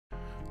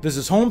This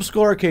is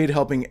Homeschool Arcade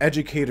helping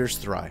educators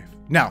thrive.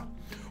 Now,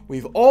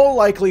 we've all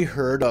likely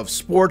heard of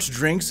sports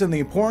drinks and the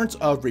importance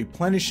of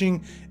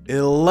replenishing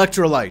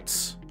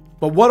electrolytes.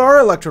 But what are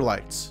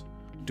electrolytes?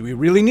 Do we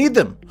really need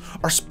them?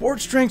 Are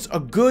sports drinks a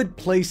good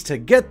place to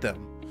get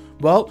them?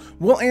 Well,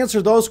 we'll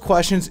answer those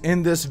questions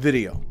in this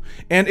video.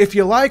 And if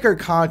you like our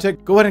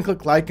content, go ahead and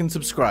click like and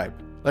subscribe.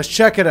 Let's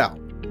check it out.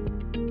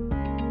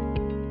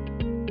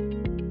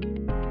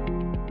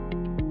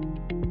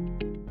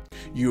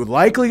 You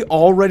likely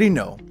already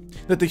know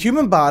that the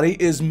human body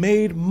is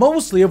made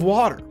mostly of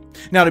water.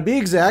 Now, to be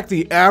exact,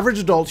 the average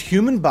adult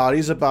human body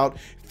is about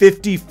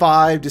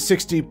 55 to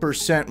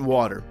 60%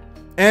 water,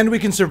 and we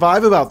can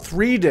survive about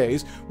 3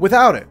 days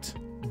without it.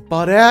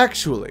 But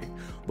actually,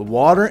 the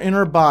water in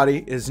our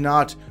body is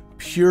not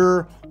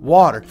pure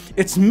water.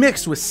 It's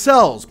mixed with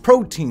cells,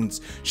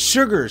 proteins,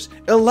 sugars,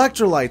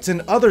 electrolytes,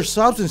 and other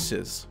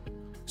substances.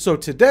 So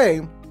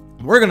today,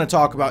 we're going to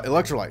talk about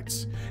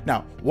electrolytes.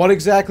 Now, what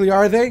exactly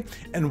are they,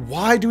 and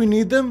why do we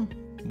need them?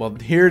 Well,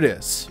 here it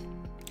is.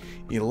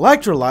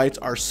 Electrolytes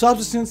are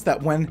substances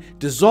that, when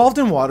dissolved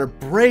in water,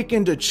 break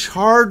into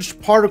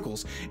charged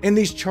particles. And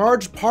these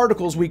charged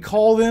particles, we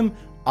call them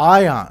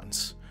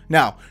ions.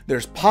 Now,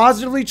 there's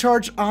positively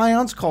charged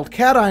ions called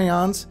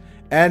cations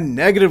and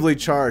negatively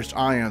charged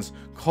ions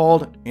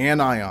called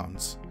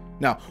anions.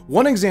 Now,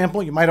 one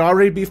example you might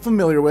already be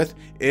familiar with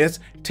is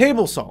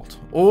table salt,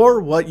 or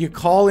what you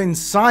call in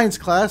science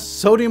class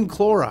sodium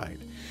chloride.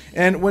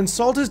 And when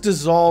salt is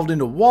dissolved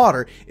into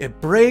water, it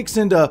breaks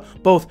into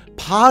both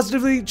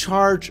positively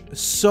charged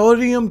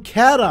sodium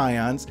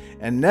cations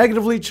and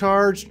negatively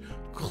charged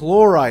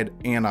chloride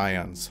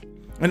anions.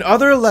 And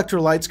other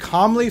electrolytes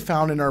commonly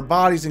found in our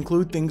bodies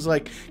include things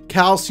like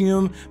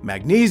calcium,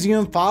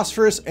 magnesium,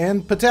 phosphorus,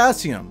 and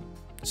potassium.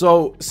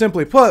 So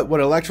simply put, what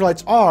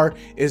electrolytes are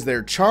is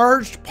they're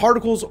charged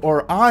particles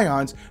or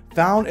ions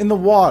found in the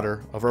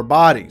water of our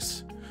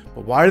bodies.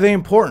 But why are they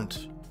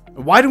important?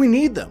 Why do we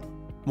need them?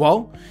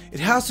 Well, it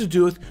has to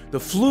do with the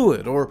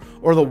fluid or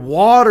the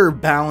water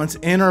balance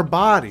in our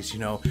bodies.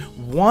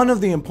 One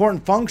of the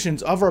important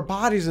functions of our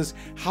bodies is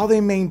how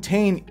they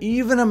maintain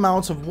even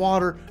amounts of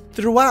water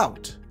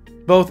throughout,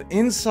 both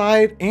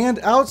inside and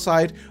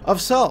outside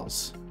of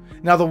cells.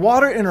 Now, the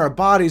water in our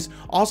bodies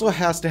also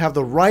has to have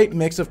the right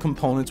mix of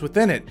components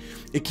within it.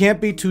 It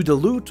can't be too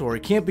dilute or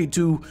it can't be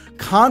too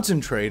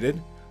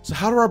concentrated. So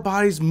how do our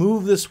bodies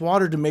move this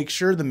water to make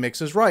sure the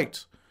mix is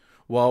right?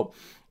 Well,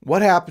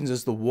 what happens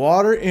is the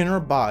water in our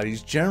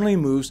bodies generally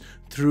moves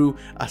through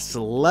a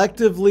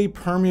selectively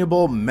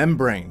permeable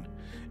membrane.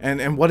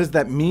 And what does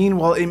that mean?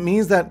 Well, it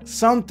means that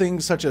some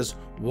things such as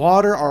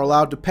water are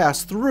allowed to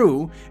pass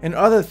through and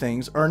other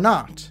things are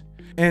not.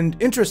 And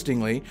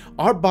interestingly,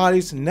 our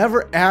bodies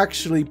never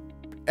actually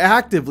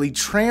actively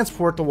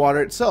transport the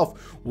water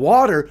itself.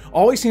 Water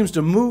always seems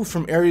to move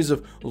from areas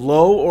of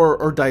low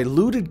or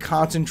diluted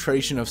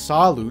concentration of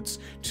solutes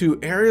to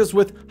areas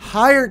with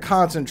higher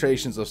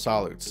concentrations of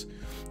solutes.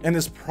 And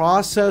this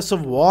process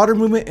of water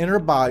movement in our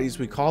bodies,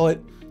 we call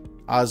it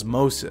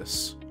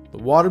osmosis. The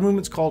water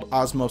movement's called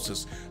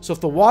osmosis. So if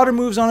the water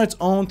moves on its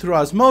own through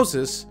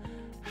osmosis,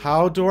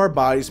 how do our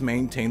bodies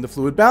maintain the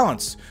fluid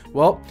balance?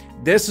 Well,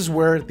 this is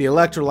where the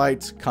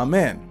electrolytes come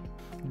in.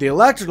 The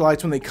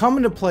electrolytes, when they come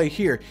into play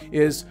here,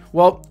 is,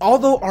 well,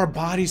 although our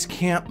bodies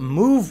can't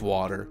move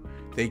water,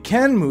 they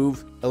can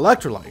move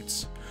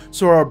electrolytes.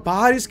 So our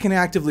bodies can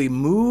actively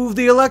move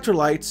the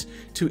electrolytes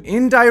to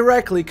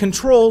indirectly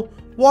control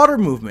water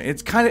movement.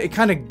 It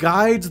kind of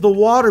guides the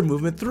water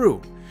movement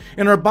through.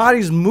 And our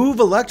bodies move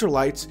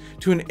electrolytes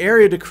to an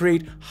area to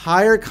create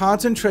higher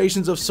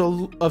concentrations of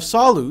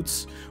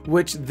solutes,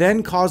 which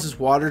then causes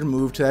water to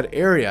move to that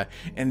area.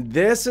 And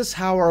this is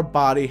how our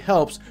body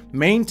helps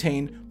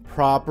maintain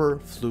proper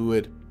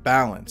fluid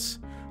balance.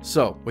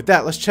 So with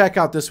that, let's check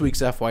out this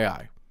week's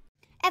FYI.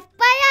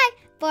 FYI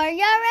for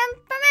your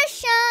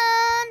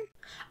information.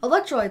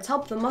 Electrolytes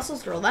help the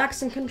muscles to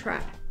relax and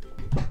contract.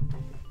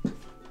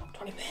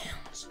 20 pounds.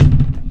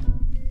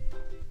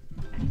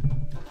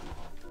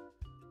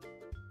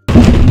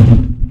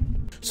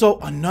 So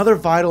another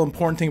vital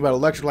important thing about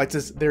electrolytes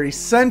is they're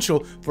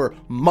essential for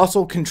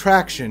muscle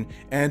contraction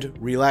and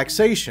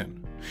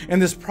relaxation.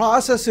 And this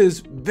process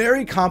is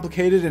very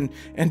complicated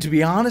and to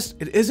be honest,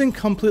 it isn't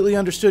completely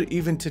understood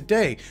even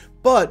today,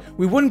 but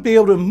we wouldn't be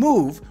able to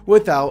move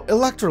without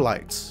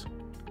electrolytes.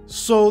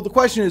 So the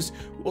question is,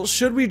 well,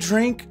 should we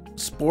drink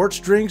sports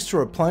drinks to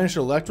replenish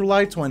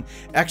electrolytes when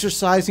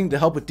exercising to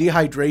help with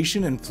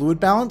dehydration and fluid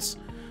balance?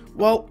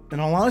 Well, in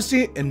all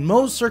honesty, in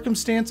most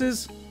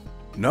circumstances,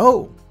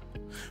 no.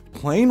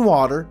 Plain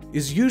water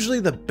is usually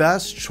the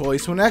best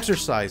choice when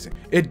exercising.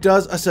 It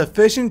does a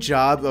sufficient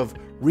job of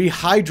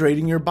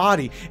rehydrating your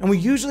body, and we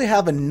usually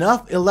have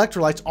enough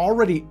electrolytes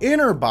already in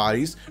our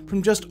bodies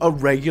from just a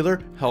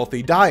regular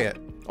healthy diet.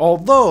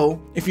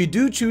 Although, if you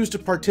do choose to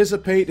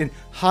participate in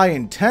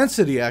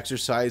high-intensity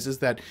exercises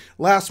that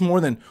last more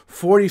than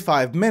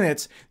 45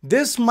 minutes,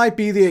 this might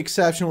be the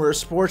exception where a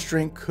sports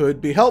drink could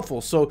be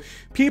helpful. So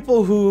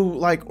people who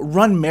like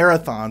run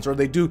marathons, or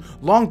they do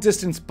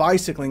long-distance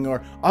bicycling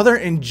or other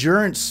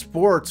endurance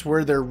sports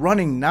where they're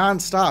running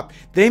non-stop,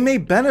 they may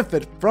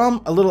benefit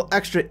from a little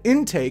extra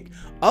intake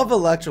of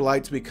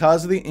electrolytes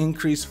because of the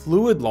increased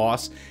fluid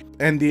loss,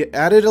 and the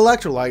added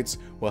electrolytes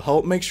will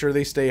help make sure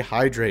they stay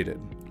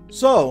hydrated.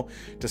 So,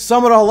 to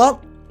sum it all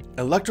up,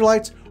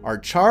 electrolytes are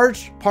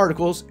charged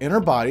particles in our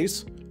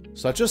bodies,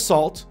 such as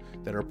salt,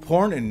 that are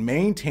important in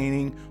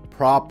maintaining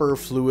proper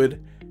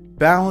fluid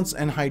balance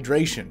and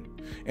hydration.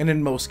 And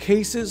in most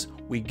cases,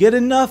 we get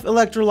enough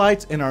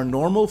electrolytes in our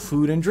normal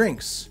food and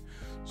drinks.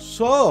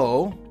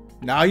 So,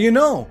 now you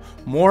know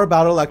more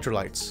about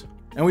electrolytes.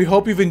 And we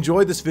hope you've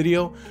enjoyed this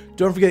video.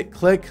 Don't forget,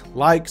 click,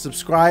 like,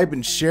 subscribe,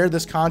 and share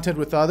this content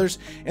with others.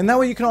 And that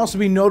way you can also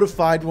be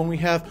notified when we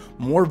have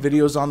more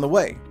videos on the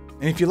way.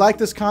 And if you like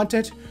this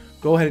content,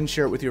 go ahead and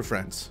share it with your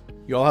friends.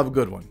 You all have a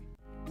good one.